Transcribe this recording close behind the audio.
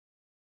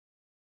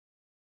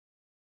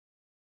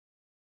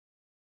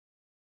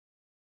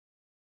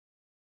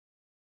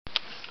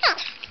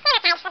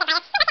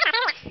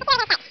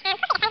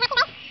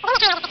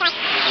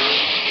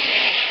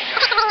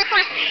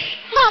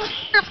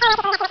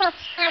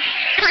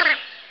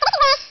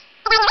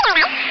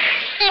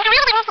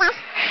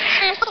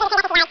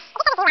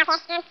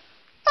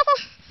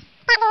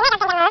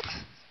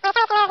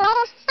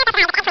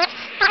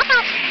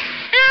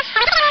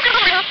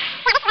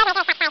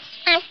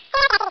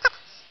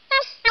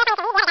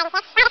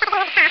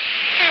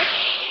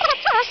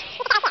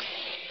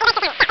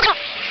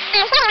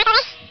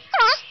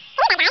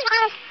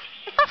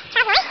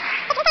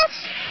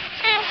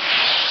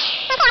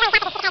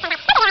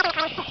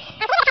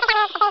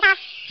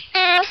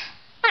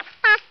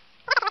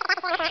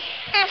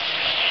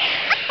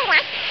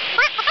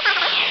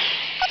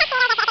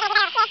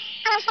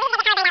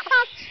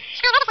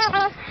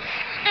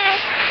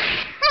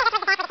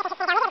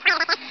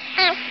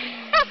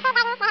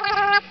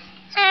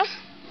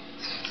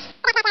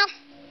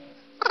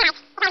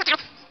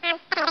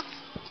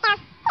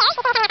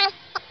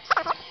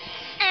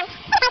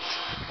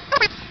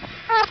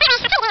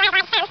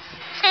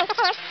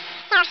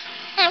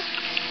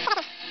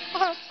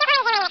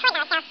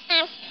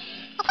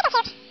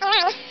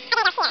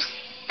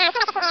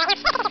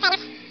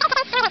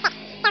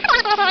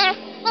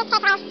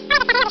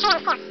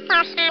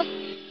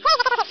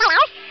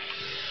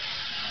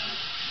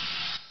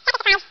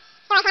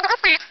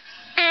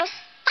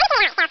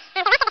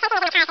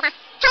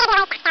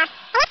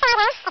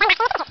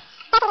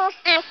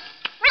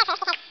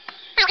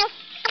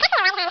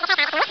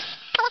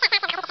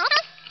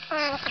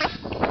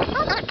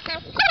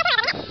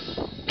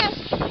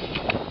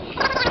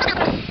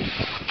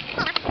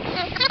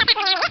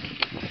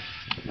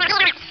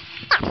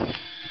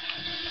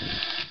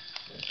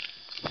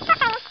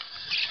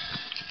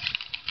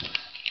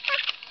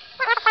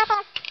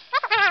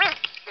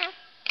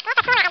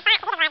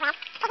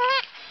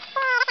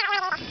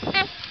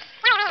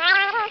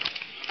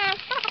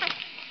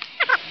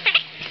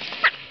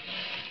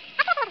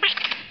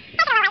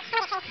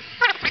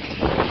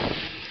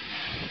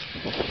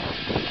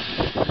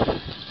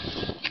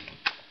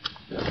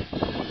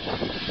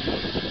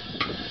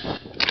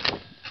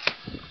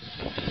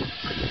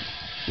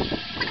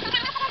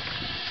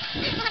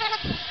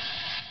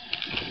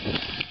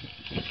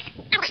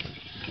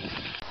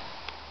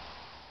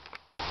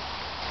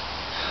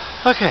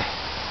Okay,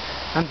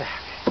 I'm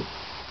back.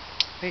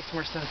 Makes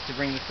more sense to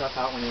bring the stuff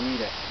out when you need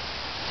it.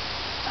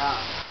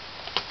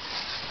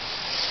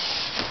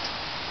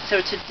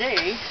 So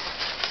today,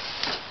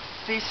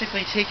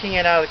 basically taking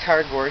it out of the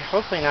cardboard,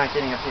 hopefully not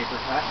getting a paper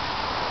cut,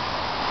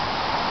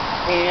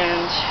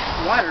 and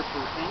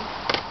waterproofing.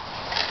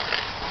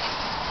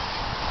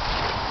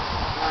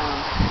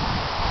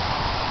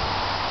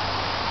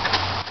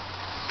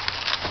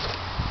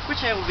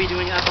 Which I will be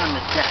doing up on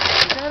the deck,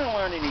 because I don't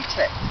want any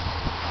tick.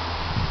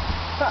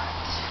 But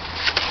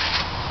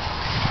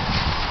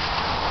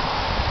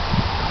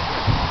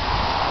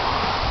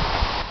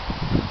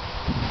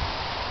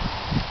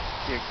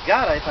dear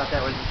God, I thought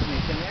that was a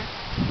snake in there.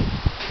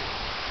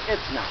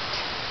 It's not.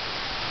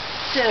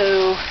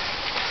 So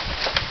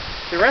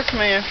the rest of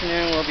my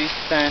afternoon will be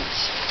spent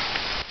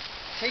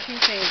taking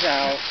things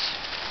out,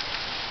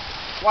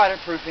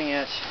 waterproofing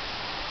it,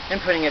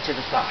 and putting it to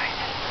the side.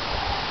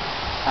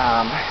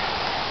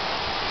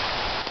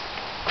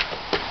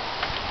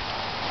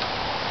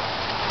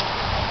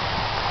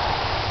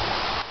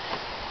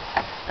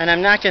 And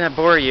I'm not going to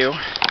bore you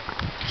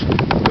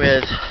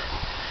with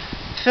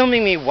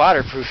filming me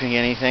waterproofing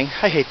anything.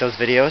 I hate those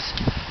videos.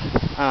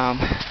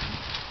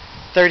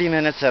 30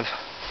 minutes of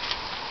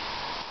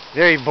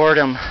very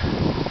boredom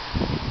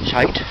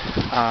shite.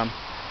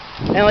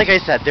 And like I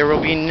said, there will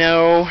be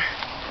no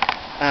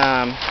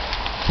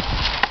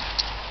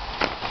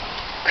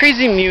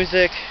crazy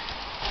music,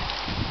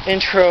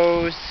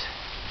 intros,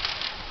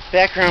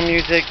 background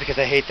music, because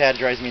I hate that. It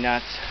drives me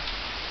nuts.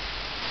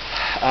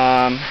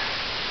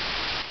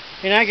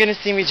 You're not going to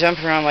see me jump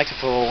around like a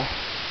fool.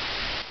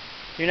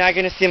 You're not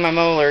going to see my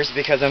molars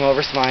because I'm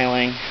over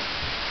smiling.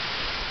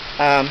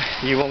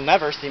 You will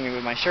never see me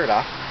with my shirt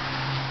off.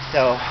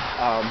 So,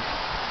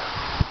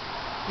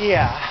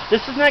 yeah,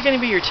 this is not going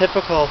to be your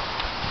typical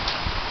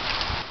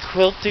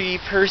quilty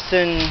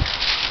person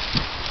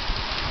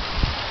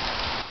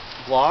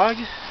vlog.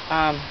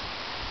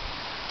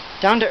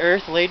 Down to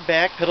earth, laid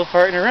back, piddle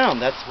farting around.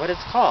 That's what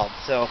it's called.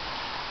 So,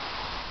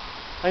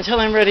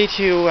 until I'm ready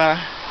to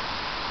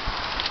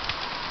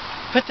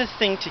put this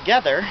thing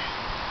together,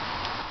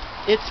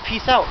 it's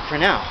peace out for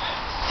now.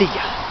 See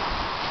ya.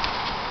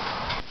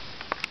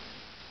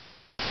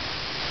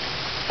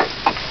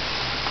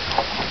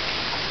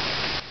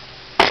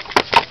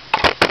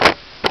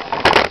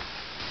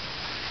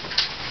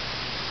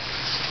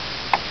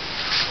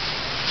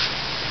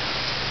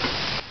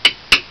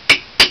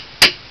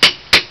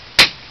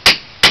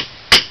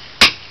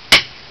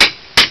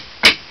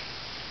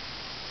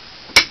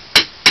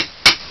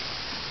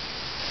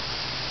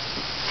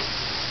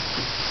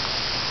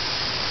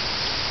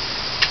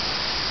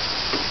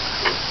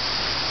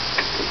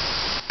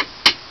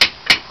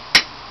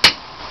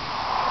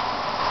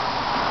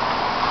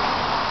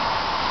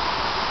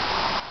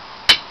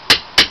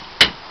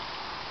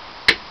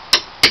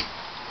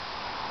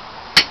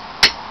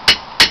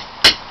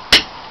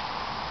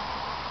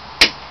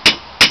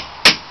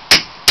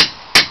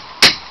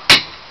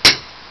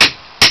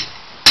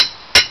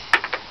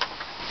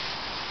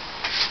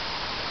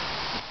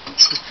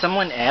 Did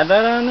someone add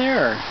that on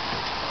there, or?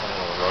 I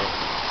don't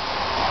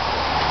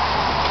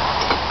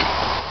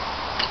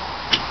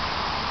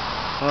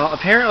know. Well,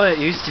 apparently it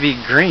used to be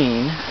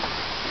green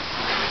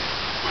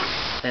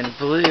and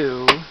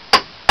blue.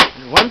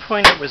 At one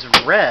point it was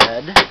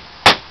red.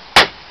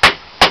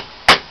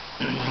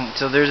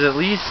 So there's at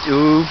least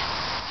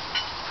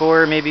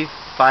 4, maybe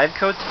 5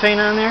 coats of paint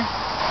on there.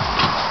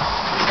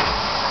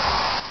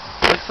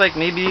 Looks like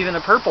maybe even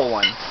a purple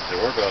one. They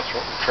work on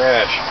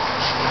trash.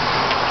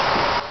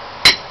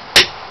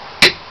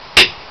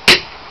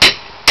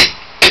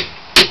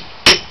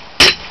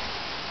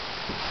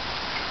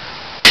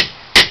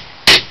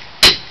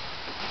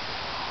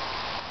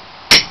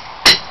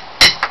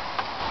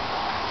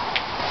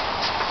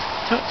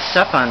 Don't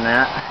step on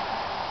that.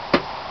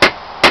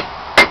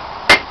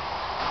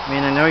 I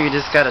mean, I know you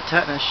just got a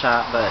tetanus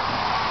shot, but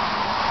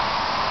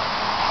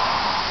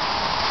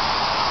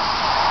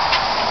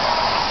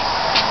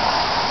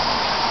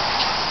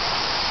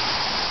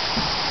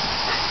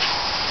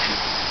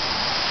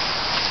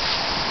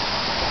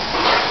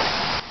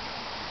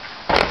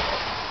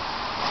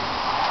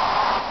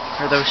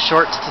are those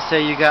shorts to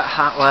say you got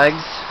hot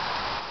legs?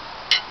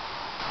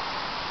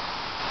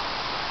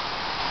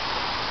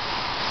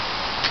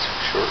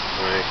 Short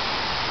way.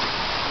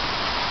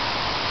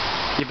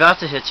 You're about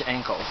to hit your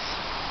ankles.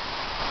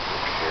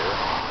 Sure.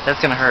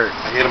 That's gonna hurt.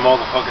 I hit them all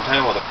the fucking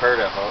time with a card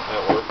at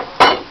work.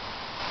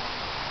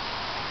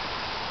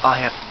 I'll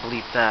have to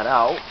bleep that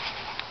out.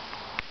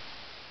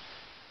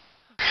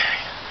 Okay.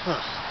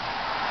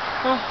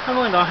 Well, I'm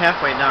only about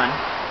halfway done.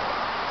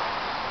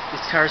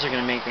 These cars are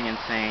gonna make me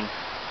insane.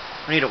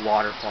 I need a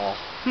waterfall.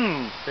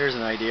 There's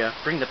an idea.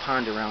 Bring the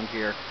pond around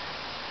here.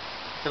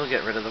 It'll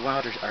get rid of the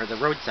water or the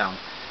road sound.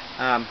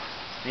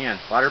 Man,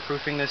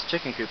 waterproofing this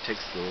chicken coop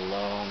takes a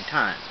long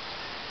time.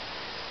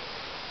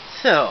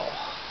 So,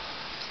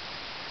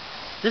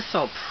 this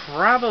will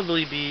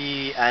probably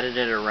be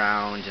edited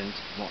around and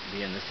won't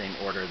be in the same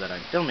order that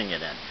I'm filming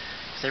it in.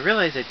 Because I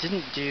realized I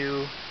didn't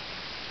do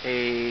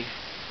a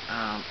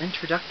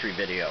introductory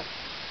video.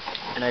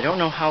 And I don't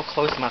know how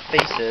close my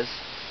face is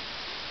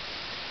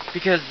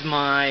because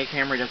my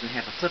camera doesn't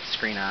have a flip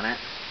screen on it.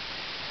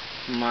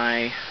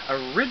 My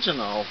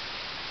original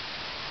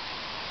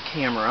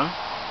camera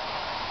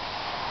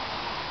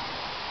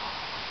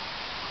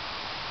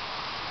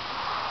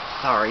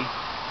sorry,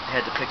 I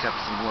had to pick up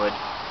some wood.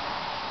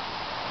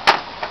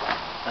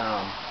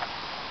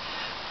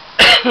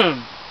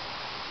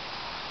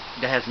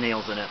 That has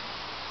nails in it.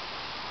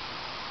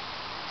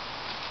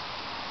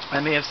 I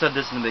may have said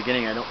this in the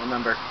beginning, I don't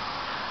remember.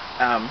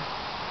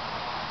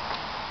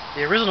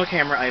 The original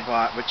camera I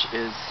bought, which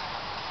is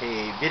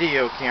a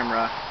video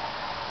camera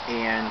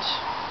and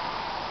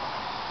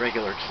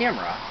regular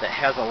camera that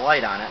has a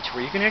light on it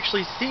where you can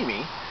actually see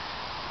me,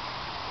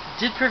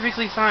 did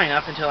perfectly fine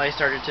up until I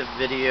started to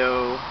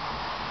video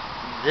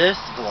this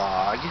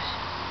vlog.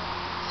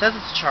 It says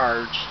it's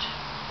charged,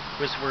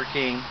 was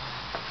working,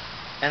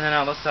 and then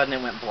all of a sudden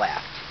it went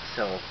black.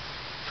 So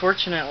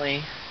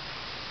fortunately,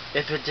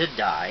 if it did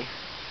die,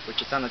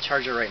 which is on the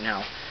charger right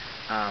now,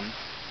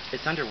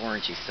 it's under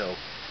warranty, so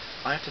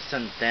I'll have to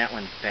send that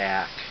one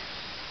back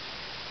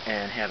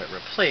and have it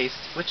replaced,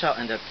 which I'll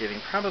end up giving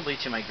probably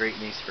to my great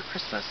niece for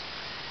Christmas.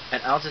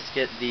 And I'll just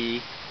get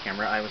the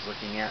camera I was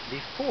looking at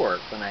before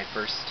when I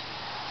first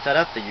set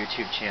up the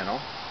YouTube channel.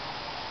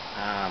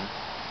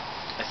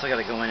 I still got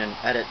to go in and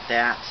edit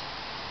that,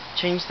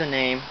 change the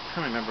name. I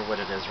don't remember what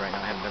it is right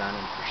now. I haven't been on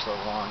it for so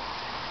long.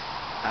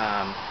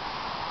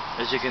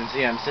 As you can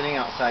see, I'm sitting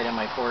outside on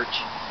my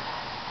porch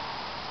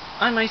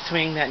on my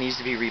swing that needs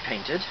to be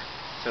repainted.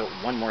 So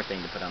one more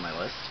thing to put on my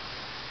list.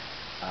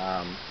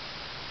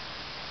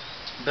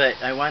 But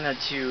I wanted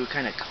to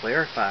kind of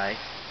clarify,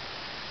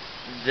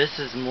 this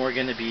is more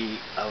going to be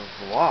a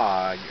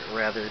vlog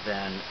rather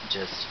than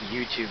just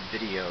YouTube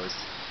videos.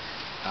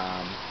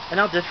 And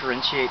I'll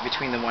differentiate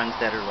between the ones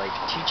that are like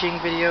teaching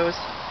videos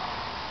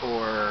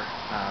or,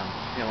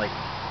 you know, like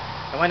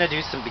I want to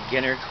do some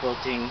beginner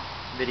quilting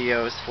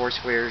videos, 4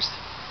 squares,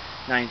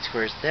 9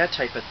 squares, that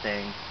type of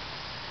thing.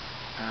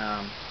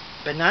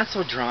 But not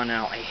so drawn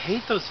out. I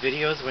hate those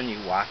videos when you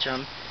watch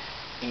them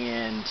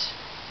and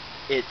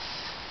it's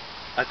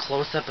a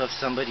close-up of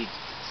somebody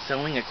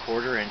sewing a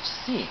 1/4-inch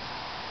seam.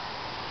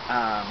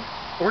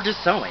 Or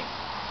just sewing.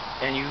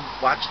 And you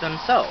watch them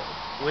sew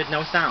with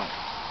no sound.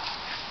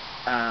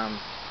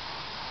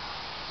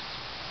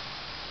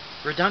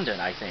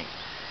 Redundant, I think.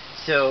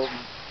 So,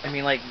 I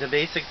mean, like the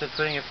basics of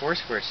putting a 4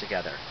 squares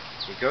together.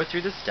 You go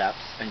through the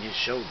steps and you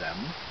show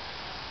them,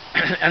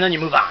 and then you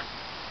move on.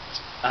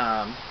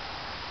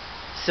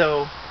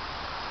 So,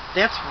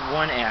 that's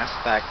one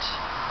aspect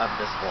of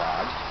this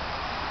vlog.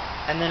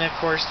 And then, of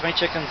course, my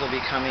chickens will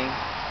be coming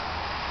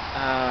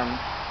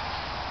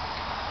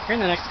here in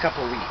the next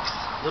couple of weeks.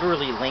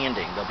 Literally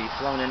landing. They'll be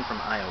flown in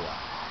from Iowa.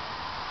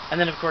 And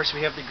then, of course,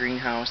 we have the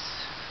greenhouse.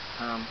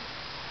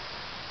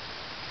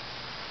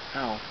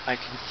 Oh, I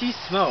can see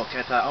smoke.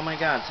 I thought, oh my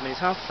god, somebody's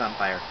house is on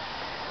fire.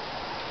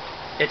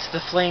 It's the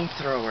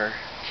flamethrower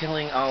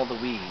killing all the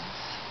weeds.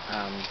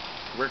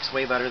 Works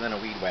way better than a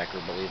weed whacker,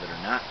 believe it or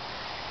not.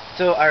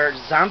 So our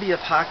zombie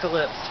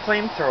apocalypse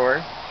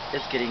flamethrower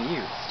is getting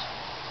used.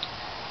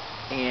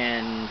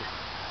 And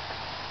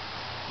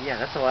yeah,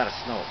 that's a lot of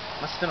smoke.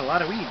 Must have been a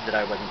lot of weeds that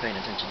I wasn't paying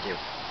attention to.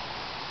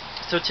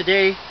 So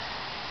today,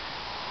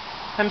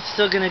 I'm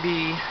still going to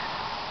be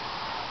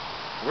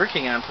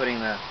working on putting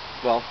the,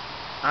 well,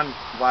 I'm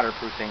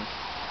waterproofing.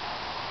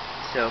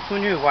 So who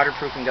knew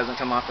waterproofing doesn't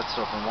come off with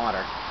soap and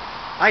water?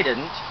 I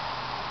didn't,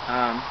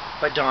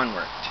 but Dawn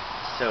worked.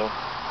 So,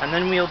 and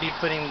then we'll be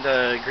putting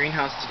the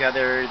greenhouse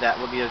together. That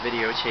will be a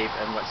videotape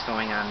and what's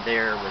going on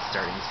there with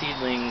starting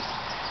seedlings,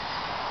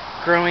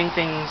 growing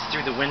things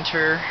through the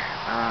winter,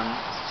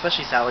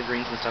 especially salad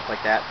greens and stuff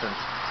like that, since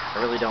I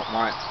really don't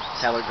want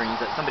salad greens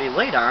that somebody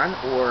laid on,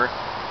 or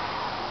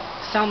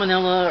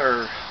salmonella,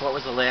 or what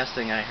was the last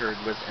thing I heard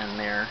was in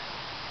there?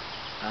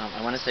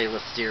 I want to say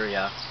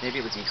listeria. Maybe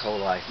it was E.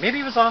 coli. Maybe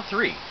it was all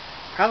three.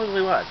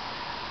 Probably was.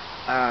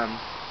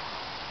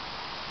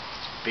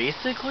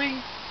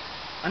 Basically,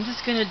 I'm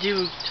just going to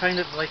do kind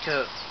of like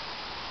a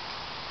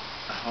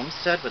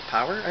homestead with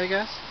power, I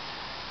guess.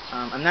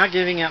 I'm not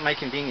giving out my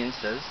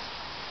conveniences.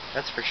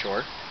 That's for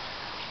sure.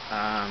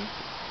 And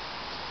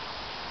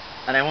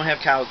I won't have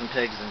cows and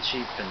pigs and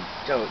sheep and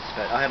goats,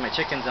 but I'll have my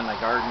chickens and my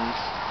gardens.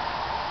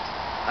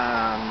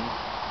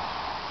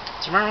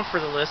 Tomorrow for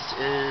the list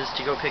is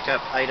to go pick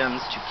up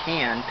items to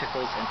can,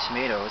 pickles and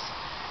tomatoes,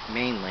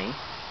 mainly.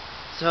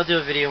 So I'll do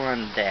a video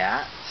on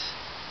that.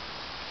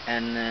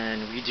 And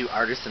then we do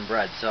artisan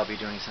bread, so I'll be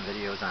doing some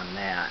videos on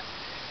that.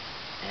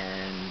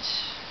 And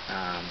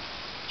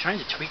trying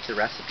to tweak the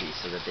recipe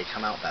so that they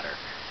come out better.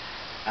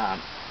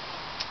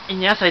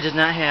 And yes, I did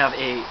not have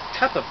a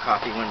cup of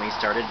coffee when we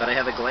started, but I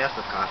have a glass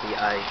of coffee.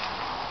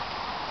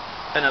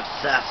 I've been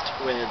obsessed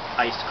with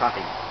iced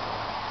coffee.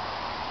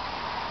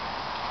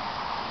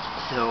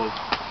 So,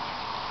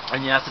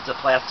 and yes, it's a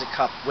plastic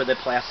cup with a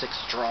plastic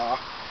straw.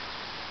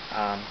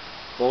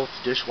 Both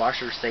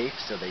dishwasher safe,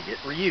 so they get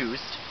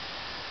reused.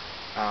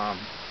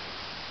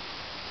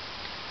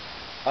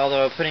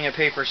 Although putting a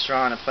paper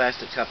straw in a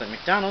plastic cup at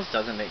McDonald's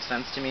doesn't make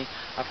sense to me.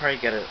 I'll probably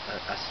get a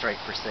strike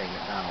for saying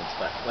McDonald's,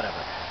 but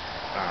whatever.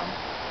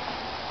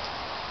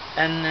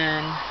 And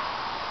then,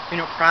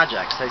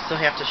 projects. I still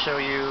have to show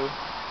you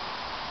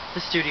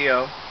the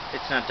studio.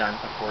 It's not done,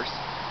 of course.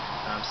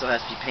 Still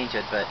has to be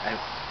painted, but I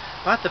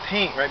bought the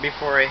paint right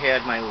before I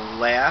had my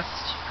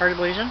last part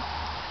ablation,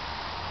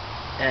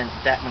 and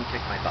that one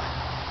kicked my butt.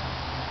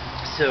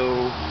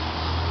 So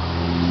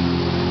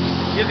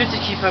you'll get to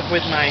keep up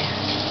with my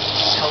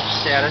health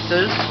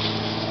statuses.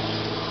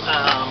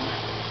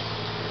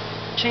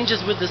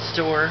 Changes with the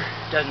store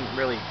doesn't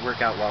really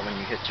work out well when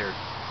you hit your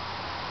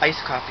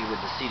iced coffee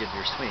with the seat of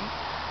your swing.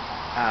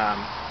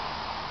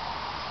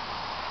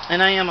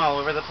 And I am all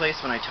over the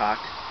place when I talk.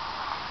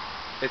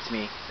 It's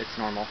me. It's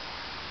normal.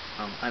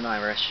 I'm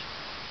Irish,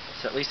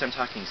 so at least I'm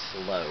talking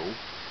slow.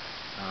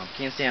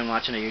 Can't stand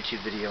watching a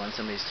YouTube video and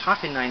somebody's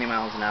talking 90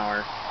 miles an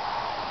hour.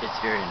 It's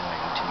very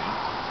annoying to me.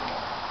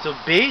 So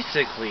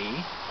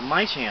basically,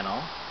 my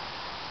channel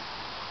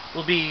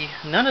will be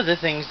none of the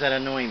things that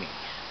annoy me.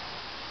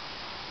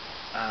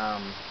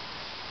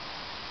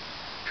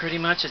 Pretty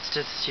much it's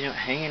just,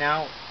 hanging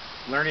out,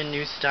 learning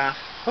new stuff,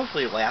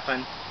 hopefully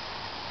laughing.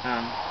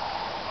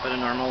 But a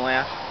normal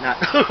laugh.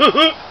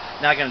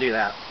 Not gonna do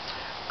that.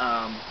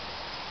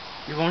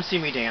 You won't see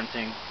me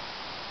dancing.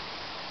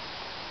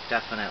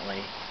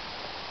 Definitely.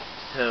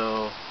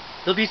 So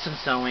there'll be some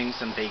sewing,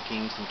 some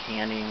baking, some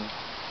canning.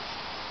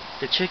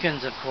 The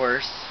chickens, of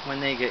course, when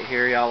they get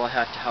here, y'all will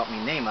have to help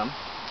me name them.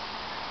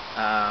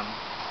 I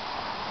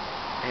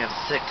have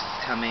 6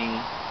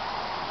 coming.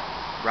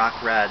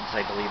 Rock Reds,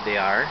 I believe they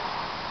are.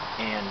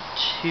 And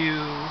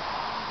 2,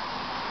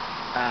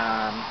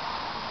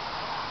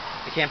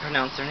 I can't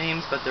pronounce their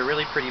names, but they're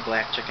really pretty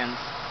black chickens.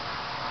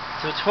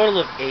 So a total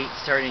of 8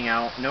 starting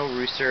out. No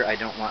rooster. I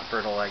don't want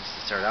fertile eggs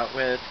to start out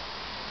with.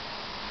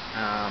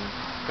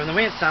 From the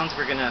way it sounds,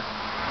 we're going to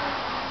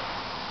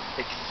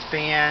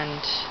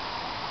expand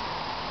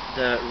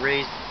the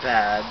raised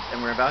beds,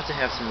 and we're about to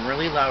have some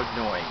really loud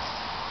noise.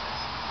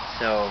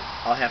 So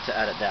I'll have to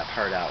edit that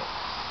part out.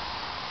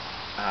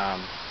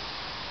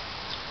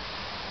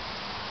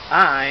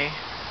 I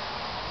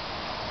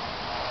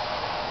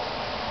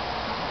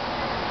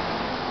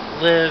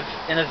live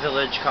in a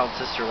village called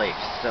Sister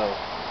Lakes. So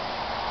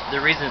the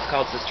reason it's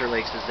called Sister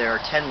Lakes is there are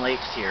 10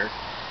 lakes here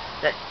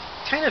that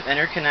kind of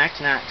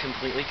interconnect, not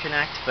completely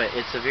connect, but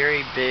it's a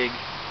very big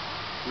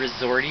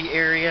resorty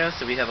area,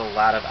 so we have a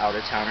lot of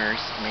out-of-towners,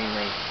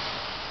 mainly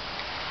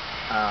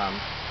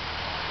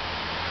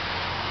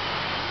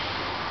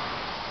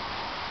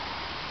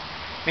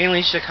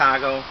mainly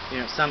Chicago,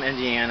 some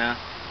Indiana,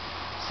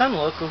 some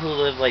local who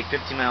live like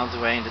 50 miles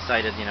away and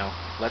decided,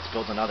 let's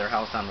build another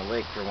house on the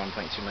lake for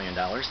 $1.2 million.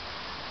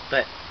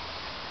 But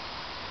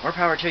more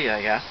power to you,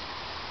 I guess.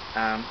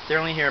 They're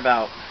only here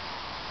about,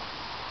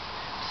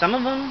 some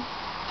of them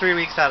 3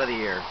 weeks out of the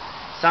year,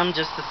 some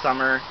just the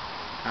summer.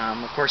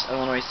 Of course,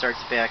 Illinois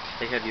starts back,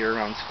 they have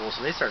year-round school,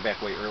 so they start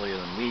back way earlier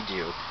than we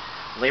do.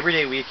 Labor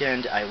Day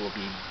weekend, I will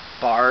be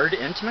barred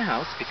into my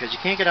house because you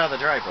can't get out of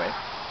the driveway.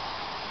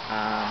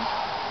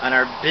 On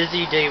our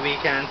busy day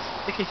weekends,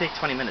 it can take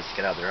 20 minutes to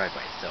get out of the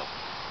driveway, so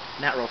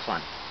not real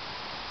fun.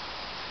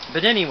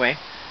 But anyway,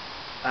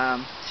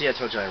 see, I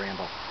told you I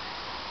ramble.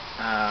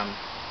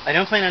 I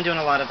don't plan on doing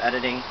a lot of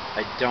editing.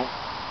 I don't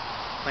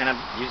plan on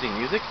using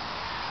music.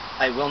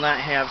 I will not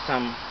have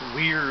some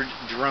weird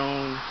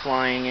drone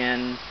flying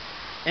in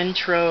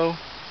intro.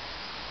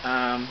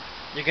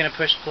 You're going to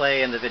push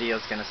play and the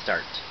video's going to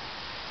start.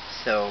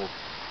 So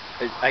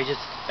I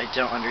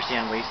don't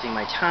understand wasting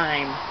my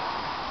time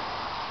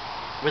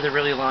with a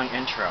really long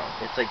intro.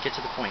 It's like, get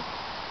to the point.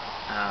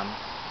 Kind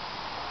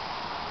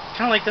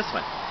of like this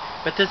one.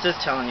 But this is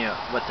telling you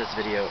what this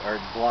video or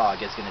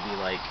vlog is going to be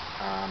like.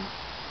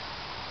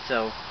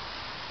 So,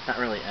 not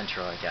really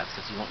intro, I guess,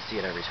 because you won't see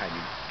it every time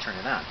you turn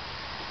it on.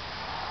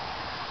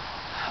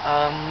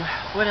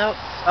 What else?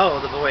 Oh,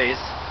 the boys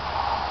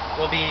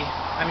will be,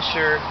 I'm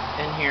sure,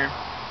 in here.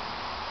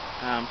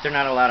 They're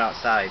not allowed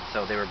outside,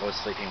 so they were both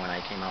sleeping when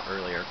I came out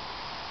earlier.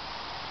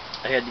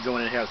 I had to go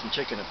in and have some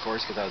chicken, of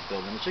course, because I was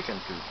building the chicken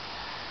coop.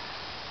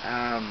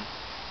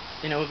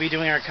 We'll be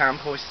doing our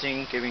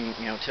composting, giving,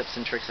 tips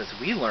and tricks as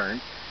we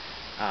learn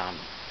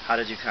how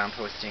to do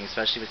composting,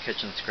 especially with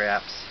kitchen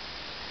scraps,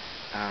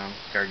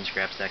 garden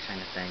scraps, that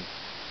kind of thing.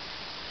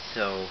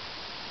 So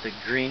the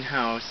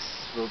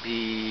greenhouse will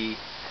be,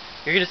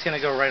 you're just going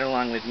to go right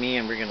along with me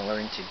and we're going to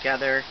learn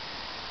together.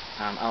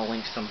 I'll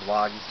link some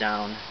blogs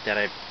down that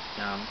I've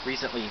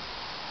recently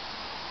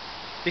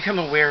become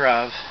aware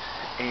of,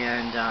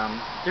 and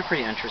they're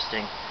pretty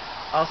interesting.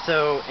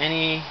 Also,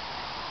 any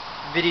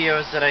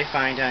videos that I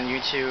find on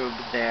YouTube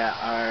that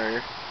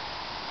are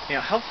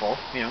helpful,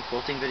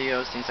 quilting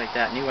videos, things like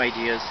that, new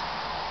ideas,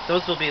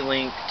 those will be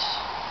linked.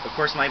 Of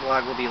course, my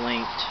blog will be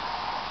linked.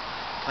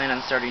 Plan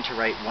on starting to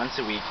write once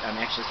a week. I'm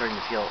actually starting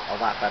to feel a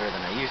lot better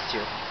than I used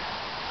to,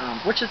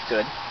 which is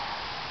good.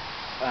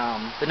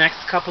 The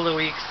next couple of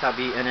weeks I'll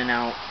be in and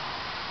out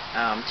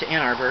to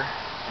Ann Arbor.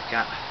 I've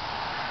got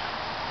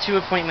 2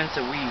 appointments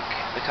a week,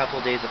 a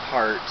couple days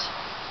apart,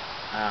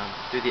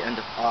 through the end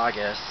of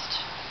August.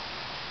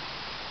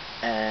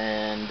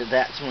 And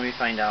that's when we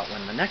find out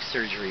when the next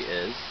surgery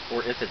is,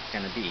 or if it's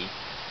going to be.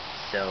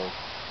 So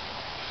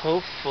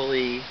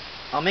hopefully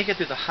I'll make it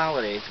through the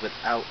holidays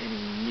without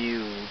any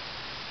new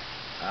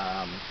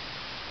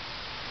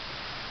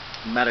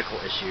medical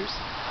issues.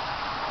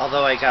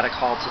 Although I got a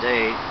call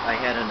today, I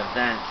had an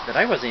event that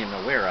I wasn't even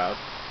aware of,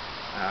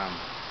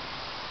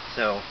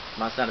 so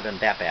must not have been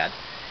that bad.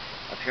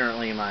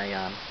 Apparently my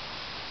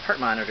heart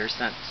monitor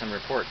sent some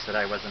reports that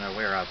I wasn't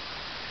aware of,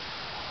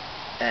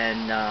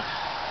 and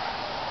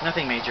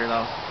nothing major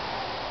though.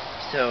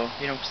 So,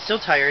 you know, still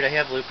tired. I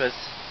have lupus.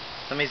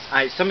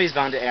 Somebody's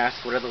bound to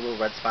ask, what are the little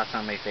red spots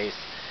on my face?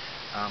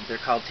 They're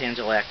called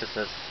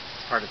tangulactisis.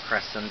 It's part of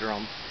Crest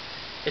syndrome.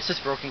 It's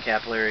just broken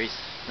capillaries,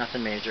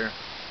 nothing major.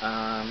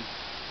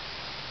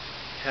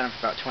 Had them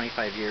for about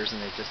 25 years,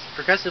 and they've just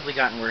progressively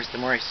gotten worse. The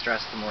more I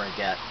stress, the more I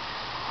get.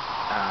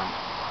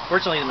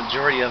 Fortunately, the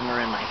majority of them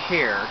are in my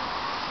hair,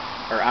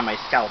 or on my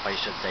scalp, I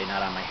should say,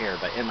 not on my hair,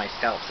 but in my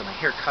scalp, so my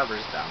hair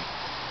covers them.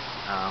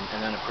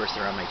 And then, of course,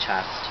 they're on my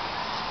chest.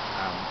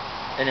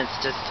 And it's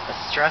just a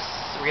stress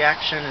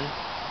reaction.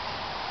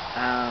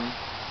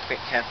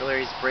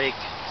 Capillaries break.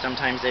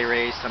 Sometimes they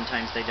raise,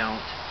 sometimes they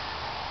don't.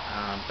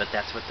 But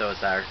that's what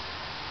those are.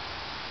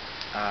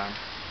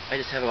 I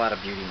just have a lot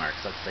of beauty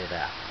marks, let's say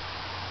that.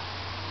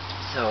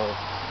 So,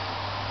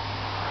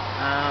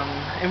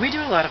 and we do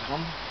a lot of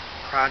home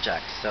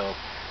projects, so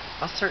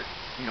I'll start,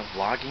 you know,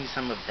 vlogging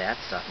some of that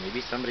stuff.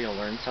 Maybe somebody will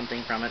learn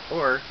something from it,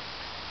 or,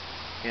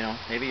 you know,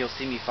 maybe you'll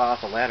see me fall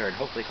off a ladder and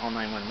hopefully call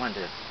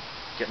 911 to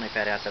get my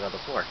fat ass out of the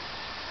floor.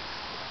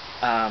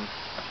 I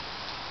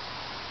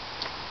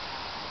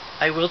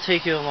will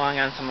take you along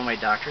on some of my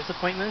doctor's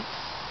appointments,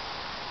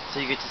 so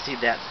you get to see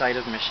that side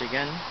of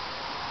Michigan.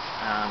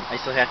 I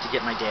still have to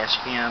get my dash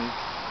cam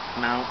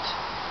mount,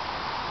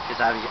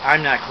 because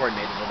I'm not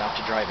coordinated enough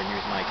to drive and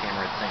use my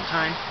camera at the same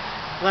time,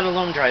 let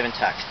alone drive and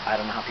text. I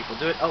don't know how people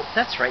do it. Oh,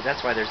 that's right,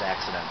 that's why there's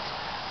accidents.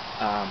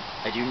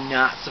 I do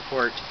not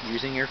support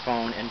using your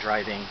phone and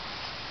driving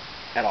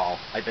at all.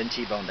 I've been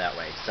T-boned that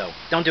way, so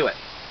don't do it.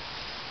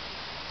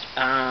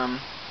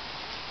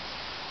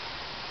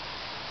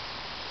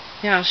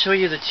 Yeah, I'll show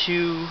you the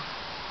 2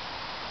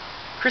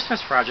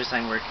 Christmas projects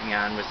I'm working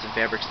on with some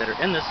fabrics that are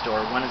in the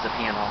store. One is a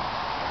panel,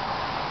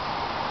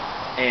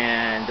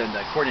 and then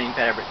the coordinating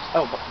fabrics.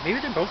 Oh, maybe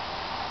they're both.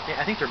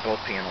 Yeah, I think they're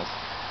both panels.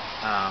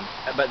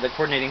 But the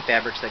coordinating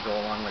fabrics that go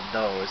along with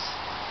those.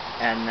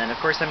 And then, of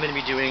course, I'm going to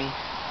be doing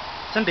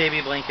some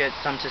baby blankets,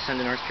 some to send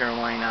to North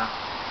Carolina.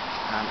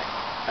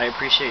 I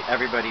appreciate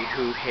everybody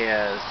who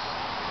has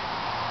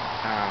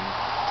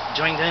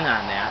joined in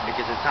on that,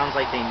 because it sounds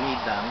like they need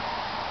them.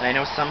 And I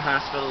know some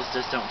hospitals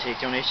just don't take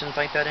donations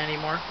like that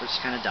anymore, which is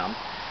kind of dumb.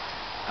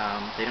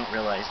 They don't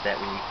realize that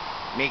we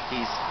make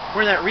these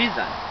for that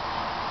reason.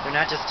 They're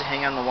not just to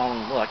hang on the wall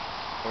and look,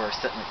 or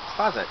sit in the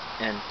closet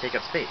and take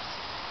up space.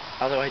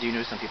 Although I do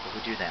know some people who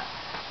do that.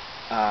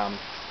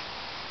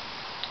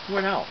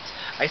 What else?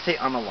 I say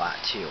a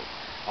lot too.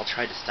 I'll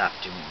try to stop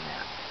doing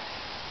that.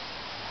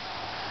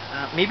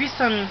 Maybe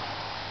some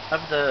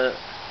of the,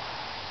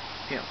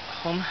 you know,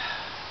 home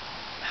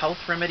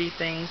health remedy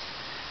things.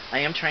 I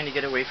am trying to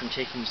get away from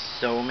taking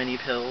so many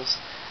pills.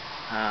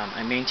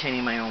 I'm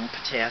maintaining my own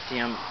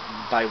potassium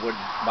by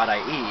what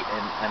I eat,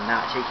 and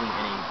not taking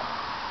any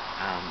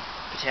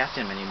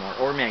potassium anymore,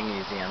 or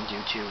magnesium,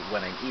 due to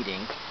what I'm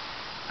eating.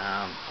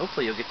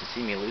 Hopefully you'll get to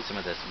see me lose some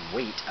of this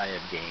weight I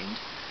have gained.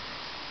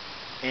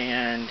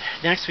 And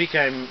next week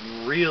I'm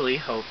really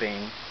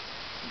hoping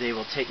they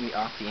will take me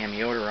off the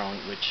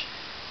amiodarone, which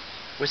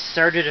was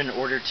started in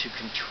order to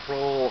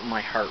control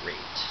my heart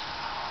rate.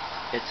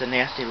 It's a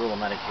nasty little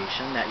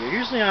medication that you're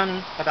usually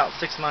on about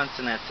 6 months,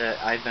 and that's it.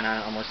 I've been on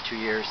it almost 2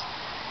 years.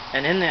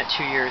 And in that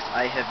 2 years,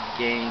 I have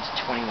gained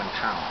 21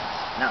 pounds.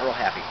 Not real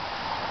happy.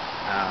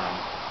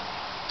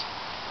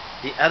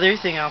 The other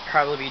thing I'll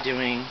probably be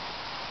doing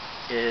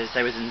is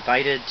I was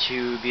invited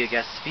to be a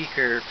guest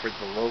speaker for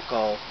the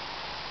local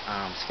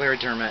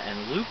scleroderma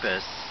and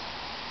lupus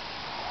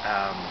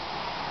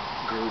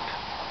group.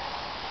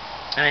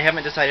 And I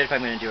haven't decided if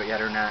I'm going to do it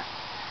yet or not.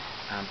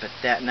 But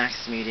that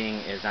next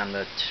meeting is on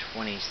the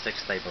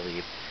 26th, I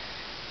believe.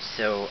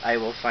 So I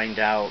will find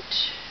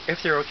out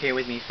if they're okay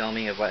with me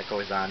filming of what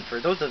goes on. For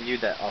those of you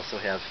that also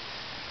have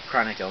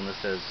chronic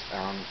illnesses,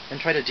 and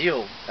try to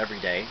deal every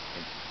day.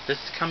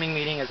 This coming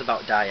meeting is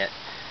about diet.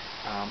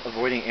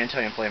 Avoiding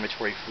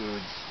anti-inflammatory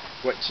foods,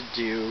 what to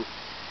do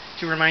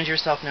to remind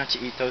yourself not to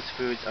eat those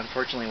foods.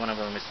 Unfortunately, one of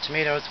them is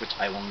tomatoes, which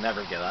I will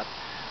never give up.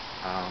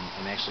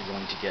 I'm actually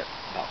going to get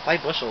about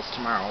 5 bushels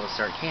tomorrow to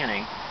start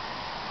canning.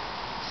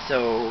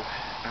 So,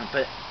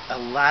 but a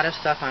lot of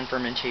stuff on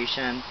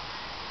fermentation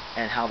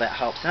and how that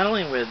helps, not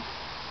only with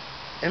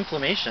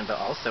inflammation, but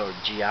also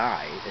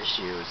GI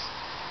issues.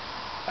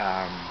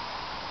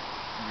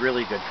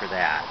 Really good for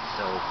that.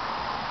 So,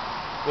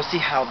 we'll see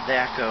how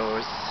that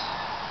goes.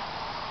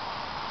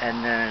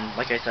 And then,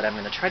 like I said, I'm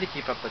going to try to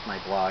keep up with my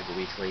blog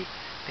weekly.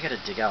 I gotta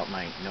dig out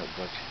my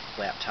notebook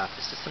laptop.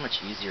 It's just so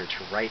much easier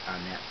to write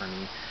on that for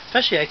me.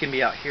 Especially I can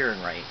be out here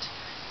and write.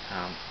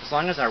 As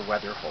long as our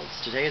weather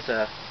holds. Today is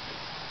a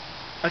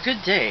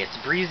good day. It's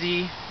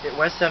breezy. It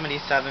was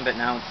 77, but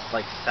now it's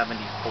like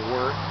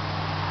 74.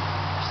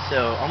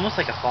 So almost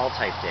like a fall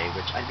type day,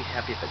 which I'd be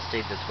happy if it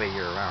stayed this way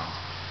year round.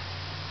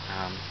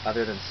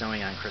 Other than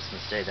snowing on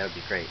Christmas Day, that would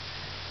be great.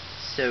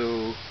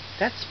 So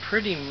that's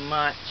pretty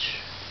much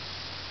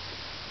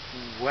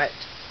what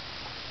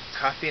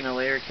Coffee and a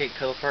Layer Cake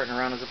Piddle Farting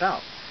Around is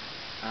about.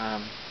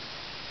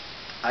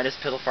 I just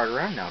piddle fart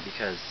around now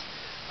because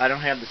I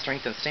don't have the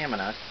strength and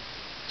stamina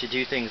to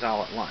do things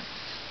all at once.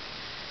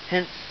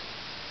 Hence,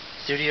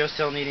 studio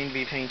still needing to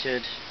be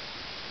painted,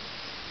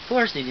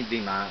 floors needing to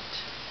be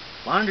mopped,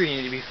 laundry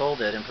needing to be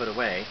folded and put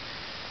away.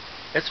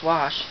 It's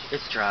washed,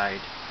 it's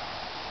dried,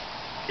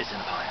 it's in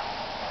a pile.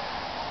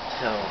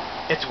 So,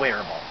 it's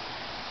wearable.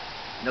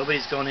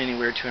 Nobody's going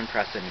anywhere to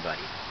impress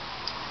anybody.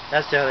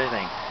 That's the other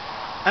thing.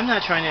 I'm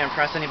not trying to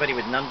impress anybody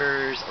with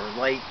numbers or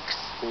likes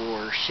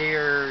or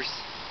shares,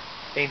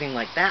 anything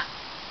like that.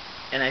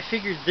 And I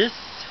figured this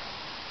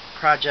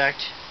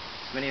project,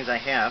 as many as I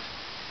have,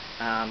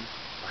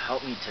 will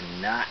help me to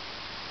not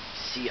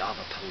see all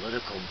the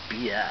political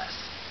BS.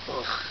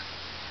 Ugh.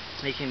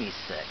 It's making me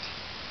sick.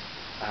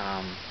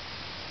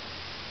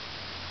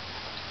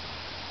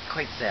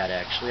 Quite sad,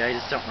 actually. I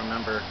just don't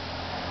remember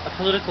a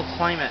political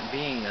climate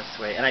being this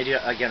way. And I do,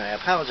 again, I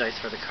apologize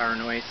for the car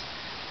noise.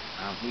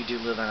 We do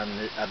live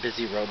on a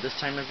busy road this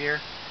time of year.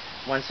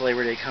 Once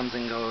Labor Day comes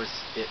and goes,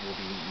 it will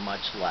be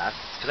much less.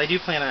 Because I do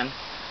plan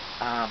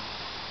on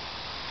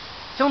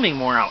filming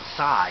more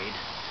outside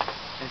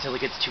until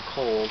it gets too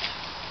cold.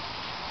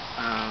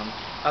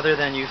 Other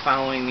than you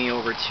following me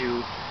over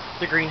to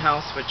the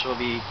greenhouse, which will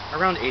be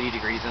around 80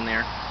 degrees in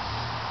there.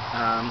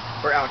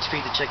 We're out to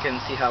feed the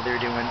chickens, see how they're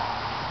doing.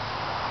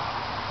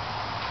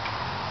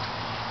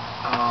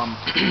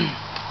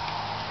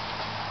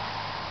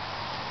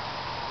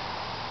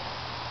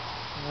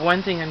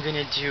 One thing I'm going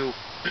to do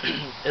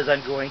is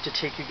I'm going to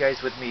take you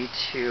guys with me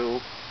to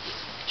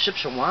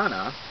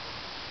Shipshawana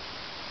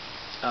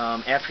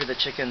after the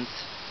chickens'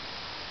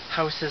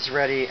 house is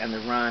ready and the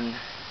run,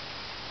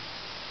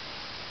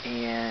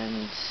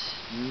 and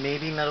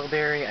maybe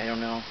Middlebury, I don't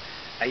know.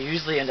 I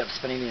usually end up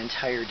spending the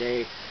entire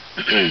day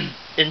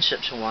in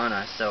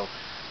Shipshawana, so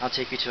I'll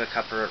take you to a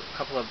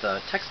couple of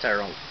the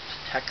textile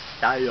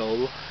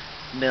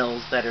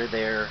mills that are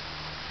there.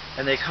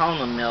 And they call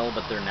them a mill,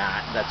 but they're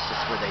not. That's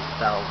just where they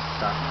sell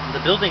stuff.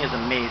 The building is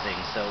amazing,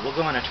 so we'll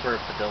go on a tour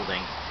of the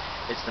building.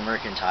 It's the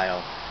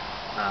Mercantile.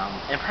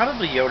 And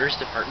probably Yoder's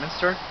department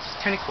store. It's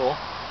kind of cool.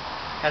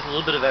 Has a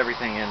little bit of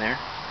everything in there.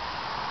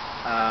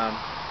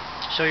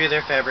 Show you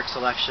their fabric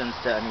selections.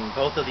 I mean,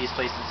 both of these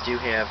places do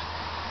have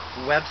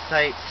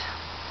websites.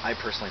 I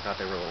personally thought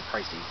they were a little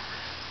pricey.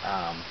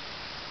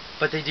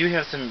 But they do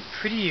have some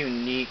pretty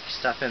unique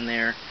stuff in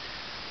there.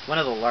 One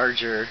of the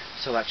larger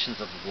selections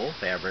of wool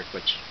fabric,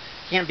 which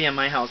can't be in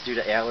my house due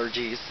to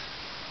allergies.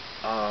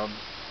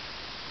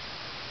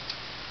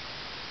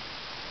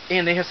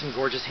 And they have some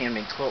gorgeous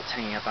handmade quilts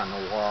hanging up on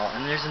the wall.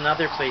 And there's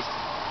another place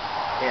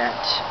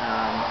at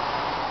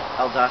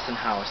El Dawson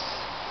House,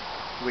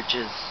 which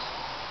is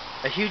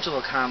a huge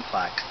little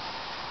complex.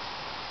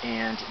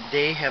 And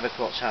they have a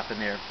quilt shop in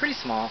there, pretty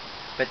small,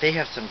 but they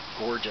have some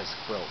gorgeous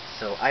quilts.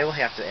 So I will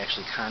have to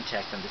actually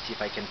contact them to see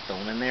if I can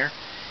film in there,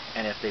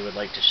 and if they would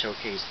like to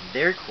showcase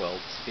their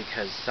quilts,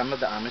 because some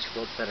of the Amish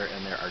quilts that are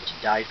in there are to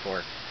die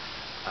for.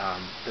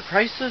 The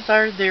prices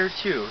are there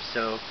too,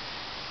 so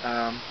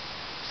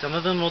some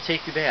of them will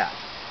take you back.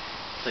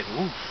 It's like,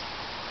 woof.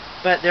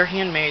 But they're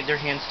handmade, they're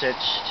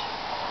hand-stitched.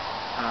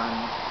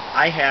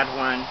 I had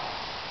one.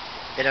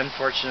 It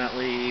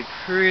unfortunately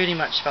pretty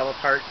much fell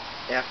apart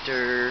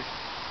after,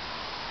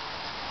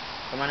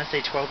 I want to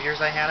say 12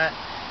 years I had it.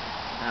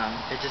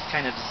 It just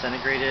kind of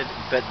disintegrated,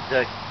 but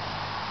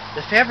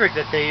the fabric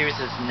that they use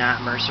is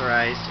not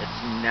mercerized,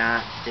 it's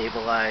not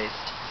stabilized,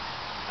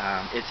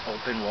 it's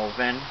open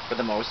woven for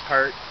the most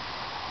part.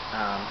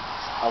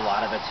 A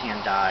lot of it's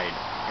hand dyed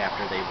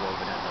after they've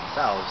woven it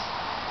themselves,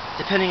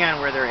 depending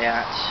on where they're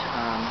at.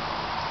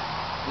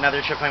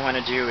 Another trip I want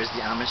to do is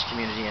the Amish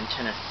community in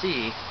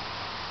Tennessee,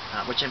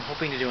 which I'm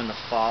hoping to do in the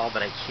fall,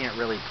 but I can't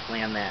really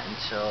plan that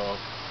until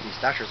these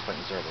doctor's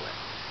appointments are over with.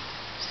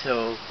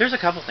 So there's a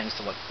couple things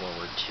to look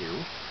forward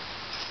to.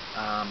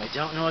 I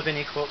don't know of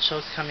any quilt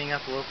shows coming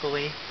up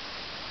locally.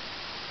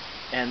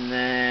 And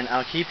then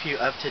I'll keep you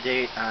up to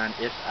date on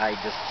if I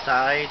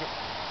decide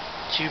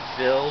to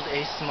build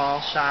a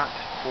small shop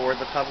for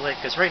the public.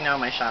 Because right now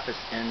my shop is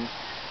in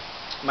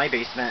my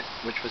basement,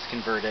 which was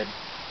converted.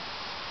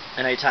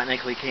 And I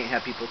technically can't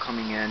have people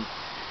coming in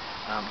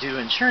due to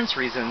insurance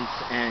reasons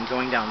and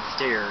going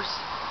downstairs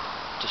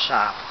to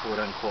shop, quote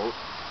unquote,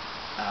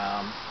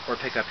 or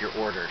pick up your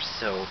orders.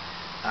 So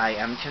I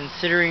am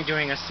considering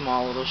doing a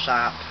small little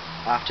shop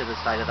off to the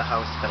side of the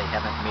house, but I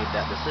haven't made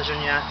that decision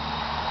yet.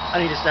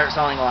 I need to start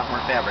selling a lot more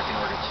fabric in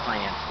order to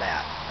finance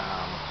that.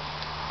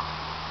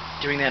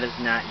 doing that is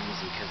not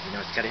easy because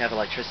it's got to have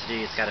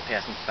electricity, it's got to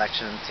pass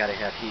inspection, it's got to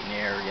have heat and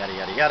air, yada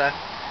yada yada.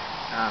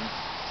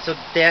 So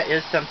that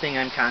is something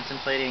I'm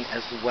contemplating,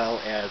 as well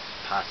as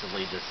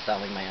possibly just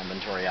selling my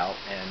inventory out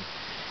and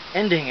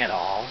ending it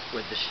all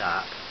with the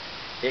shop.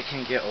 It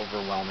can get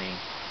overwhelming.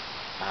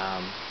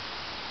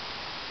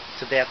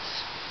 So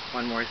that's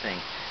one more thing.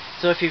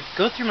 So if you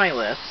go through my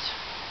list,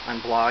 I'm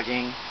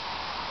blogging,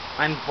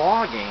 I'm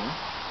vlogging,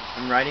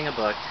 I'm writing a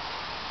book.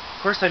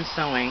 Of course I'm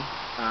sewing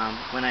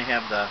when I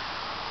have the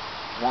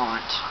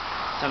want.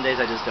 Some days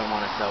I just don't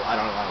want to sew. I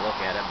don't want to look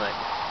at it, but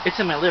it's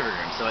in my living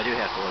room, so I do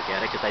have to look at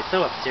it because I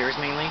sew upstairs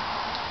mainly.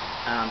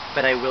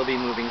 But I will be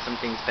moving some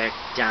things back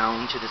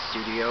down to the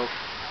studio.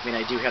 I mean,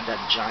 I do have that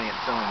giant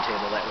sewing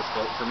table that was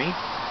built for me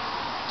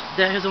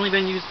that has only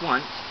been used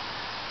once.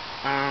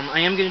 I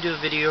am going to do a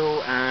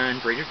video on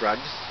braided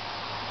rugs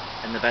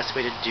and the best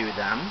way to do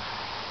them.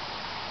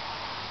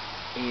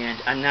 And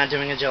I'm not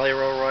doing a jelly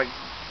roll rug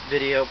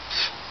video.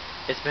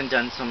 It's been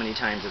done so many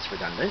times it's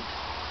redundant.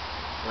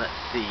 Let's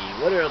see,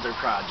 what are other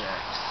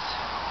projects?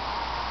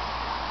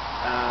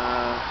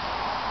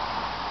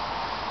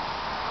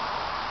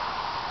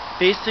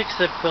 Basics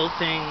of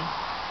quilting,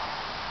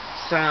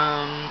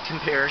 some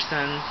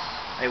comparisons.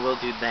 I will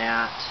do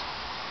that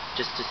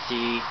just to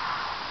see,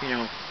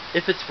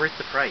 if it's worth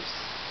the price.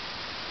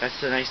 That's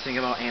the nice thing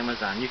about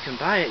Amazon. You can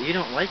buy it, you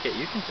don't like it,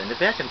 you can send it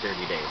back in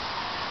 30 days.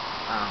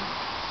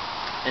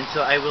 And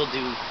so I will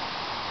do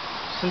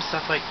some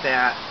stuff like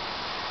that.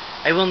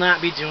 I will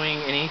not be doing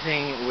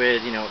anything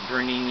with,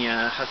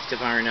 Berninia,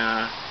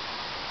 Husqvarna,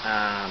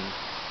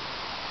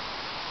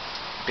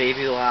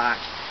 Baby Lock.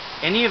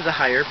 Any of the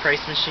higher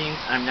price machines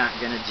I'm not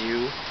going to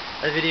do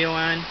a video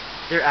on.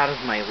 They're out of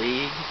my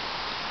league.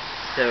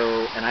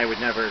 So, and I would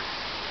never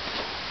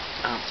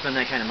spend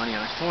that kind of money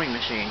on a sewing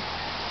machine.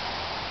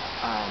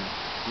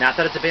 Not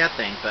that it's a bad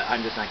thing, but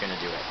I'm just not going to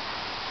do it.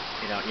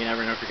 You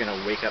never know if you're going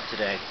to wake up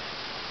today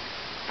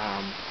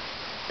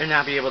and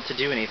not be able to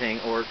do anything,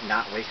 or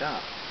not wake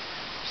up.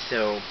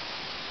 So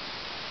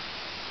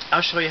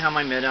I'll show you how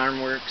my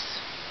mid-arm works.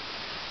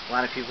 A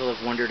lot of people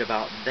have wondered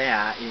about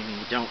that. You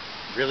don't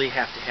really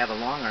have to have a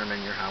long arm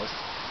in your house.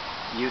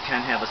 You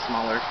can have a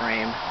smaller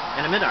frame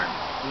and a mid-arm.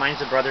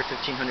 Mine's a Brother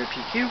 1500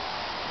 PQ.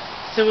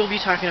 So we'll be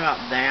talking about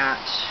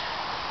that.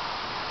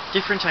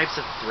 Different types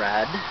of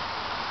thread.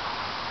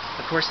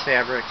 Of course,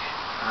 fabric.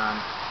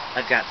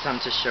 I've got some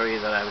to show you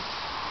that I was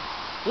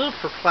a little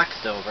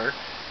perplexed over.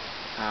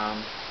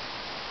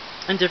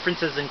 And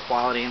differences in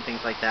quality and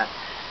things like that.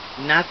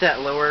 Not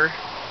that lower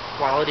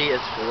quality is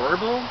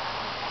horrible,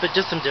 but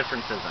just some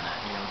differences in it.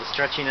 The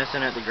stretchiness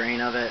in it, the grain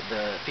of it,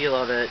 the feel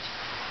of it,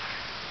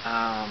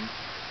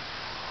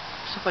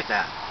 stuff like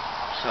that.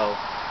 So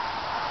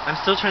I'm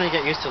still trying to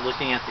get used to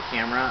looking at the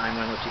camera. I'm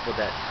one of those people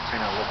that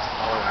kind of looks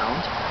all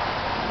around.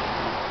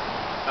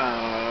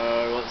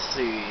 Let's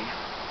see.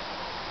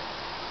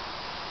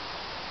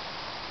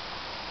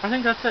 I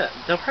think that's it.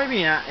 There'll probably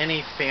be not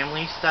any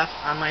family stuff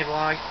on my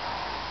vlog,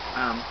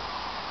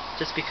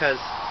 just because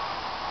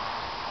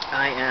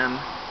I am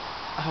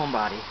a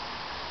homebody.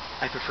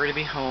 I prefer to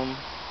be home.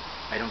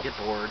 I don't get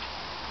bored.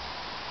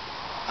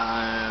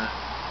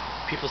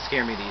 People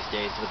scare me these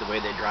days with the way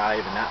they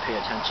drive and not pay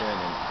attention,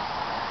 and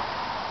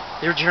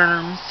they're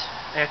germs.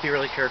 I have to be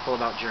really careful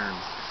about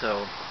germs.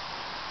 So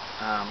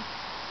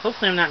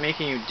hopefully I'm not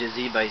making you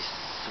dizzy by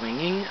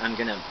swinging. I'm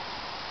gonna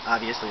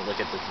obviously look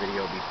at this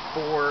video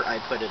before I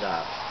put it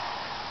up.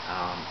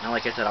 And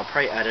like I said, I'll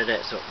probably edit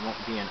it so it won't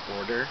be in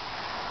order.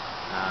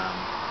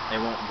 I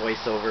won't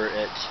voice over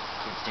it.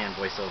 Can't stand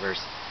voiceovers.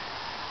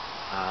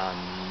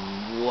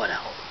 What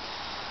else?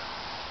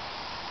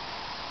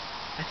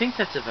 I think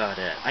that's about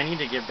it. I need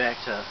to get back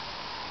to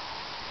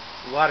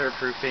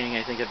waterproofing.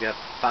 I think I've got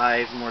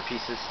 5 more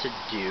pieces to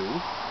do,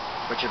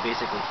 which are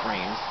basically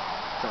frames.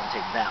 So it won't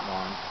take that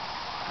long.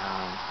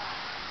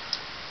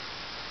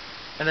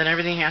 And then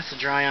everything has to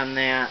dry on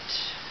that.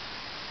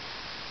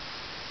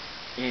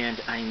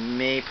 And I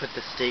may put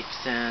the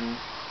stakes in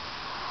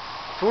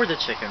for the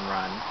chicken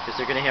run, because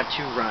they're going to have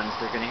 2 runs.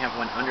 They're going to have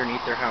one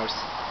underneath their house,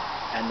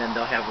 and then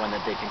they'll have one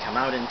that they can come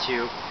out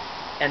into.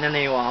 And then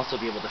they will also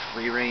be able to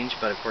free range,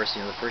 but of course,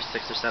 the first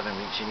 6 or 7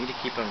 weeks, you need to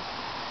keep them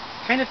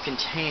kind of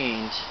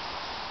contained,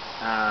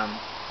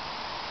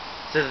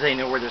 so that they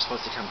know where they're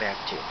supposed to come back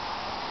to.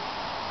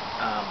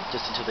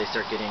 Just until they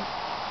start getting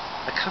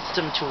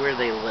accustomed to where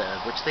they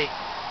live, which they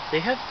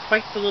have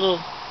quite the little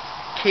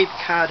Cape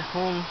Cod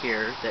home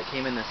here that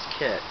came in this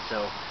kit,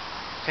 so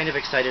kind of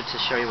excited to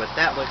show you what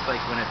that looks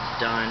like when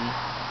it's done.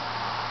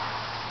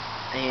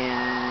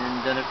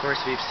 And then of course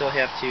we still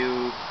have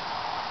to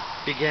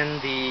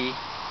begin the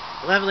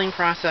leveling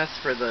process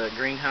for the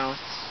greenhouse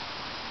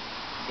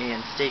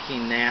and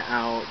staking that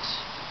out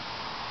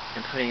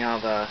and putting all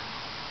the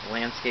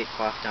landscape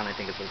cloth down, I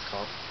think is what it's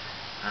called,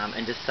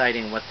 and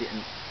deciding what the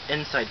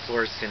inside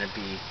floor is going to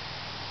be.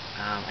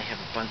 I have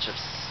a bunch of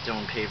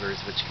stone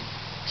pavers which could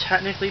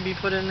technically be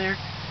put in there,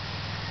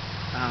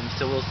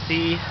 so we'll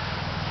see,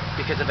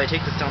 because if I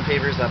take the stone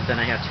pavers up, then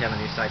I have to have a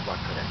new sidewalk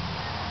put in.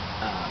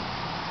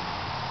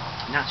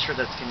 Not sure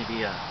that's going to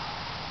be a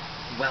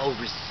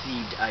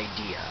well-received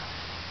idea,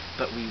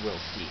 but we will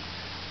see.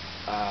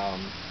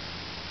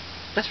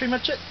 That's pretty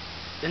much it.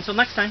 Until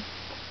next time,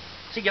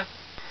 see ya.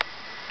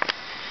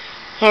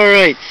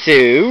 Alright,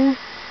 so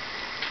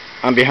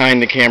I'm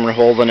behind the camera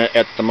holding it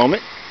at the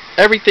moment.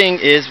 Everything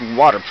is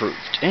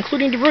waterproofed,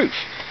 including the roof.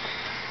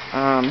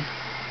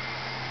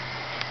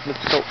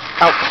 Let's go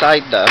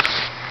outside the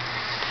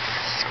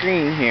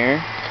screen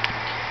here.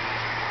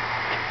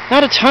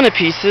 Not a ton of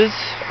pieces,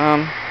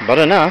 but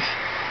enough.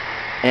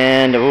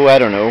 And, oh, I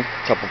don't know,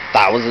 a couple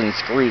thousand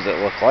screws it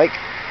look like.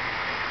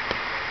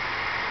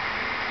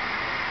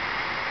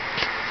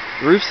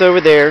 Roof's over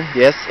there.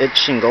 Yes, it's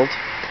shingled,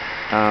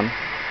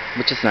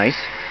 which is nice.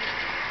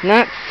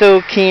 Not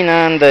so keen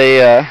on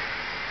the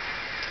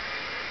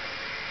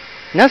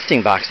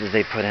nesting boxes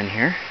they put in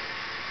here.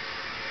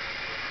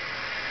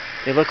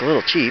 They look a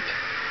little cheap.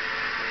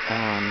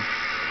 You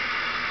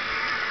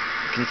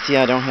can see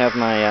I don't have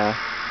my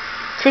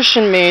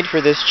cushion made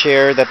for this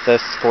chair that the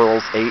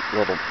squirrels ate,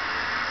 little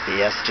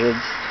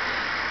bastards.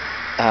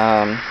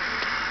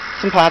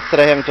 Some pots that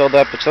I haven't filled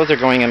up, which those are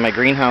going in my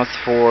greenhouse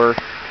for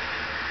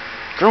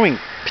growing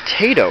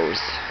potatoes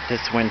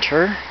this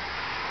winter.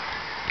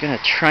 Gonna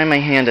try my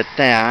hand at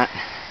that.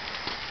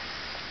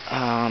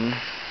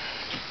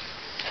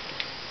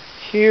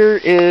 Here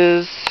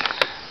is,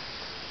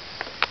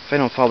 if I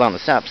don't fall down the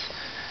steps,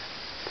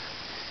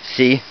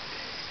 see,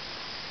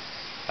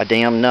 a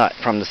damn nut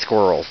from the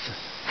squirrels.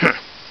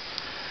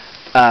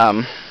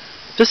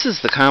 This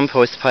is the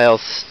compost pile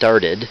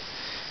started,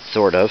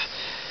 sort of.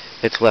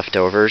 It's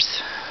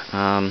leftovers.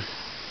 And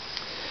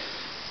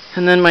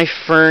then my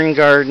fern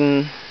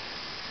garden,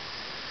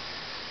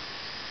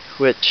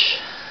 which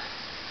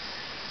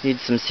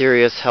needs some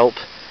serious help.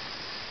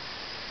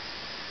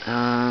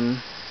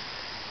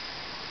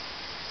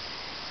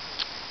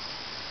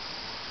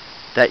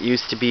 That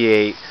used to be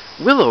a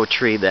willow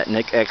tree that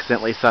Nick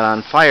accidentally set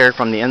on fire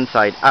from the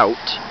inside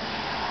out.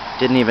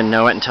 Didn't even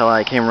know it until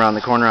I came around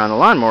the corner on the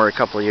lawnmower a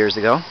couple of years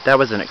ago. That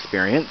was an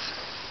experience.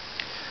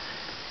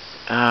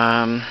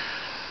 And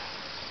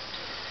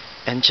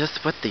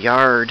just what the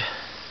yard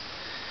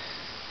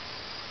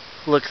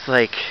looks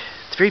like.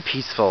 It's very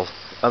peaceful,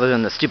 other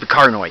than the stupid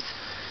car noise.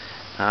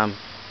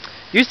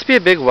 Used to be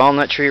a big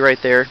walnut tree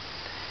right there.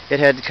 It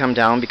had to come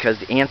down because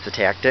the ants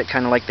attacked it,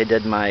 kind of like they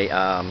did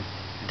my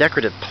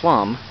decorative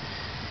plum.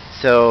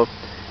 So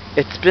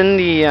it's been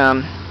the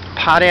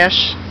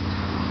potash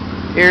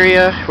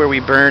area where we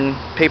burn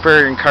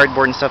paper and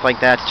cardboard and stuff like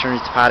that to turn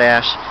it to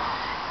potash.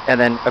 And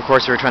then, of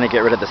course, we were trying to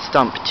get rid of the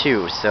stump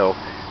too. So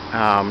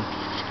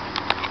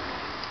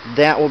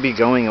that will be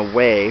going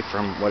away,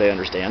 from what I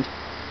understand.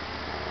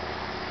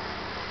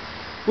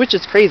 Which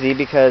is crazy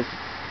because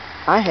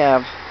I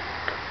have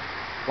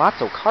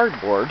lots of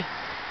cardboard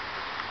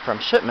from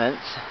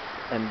shipments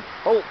and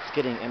bolts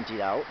getting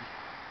emptied out.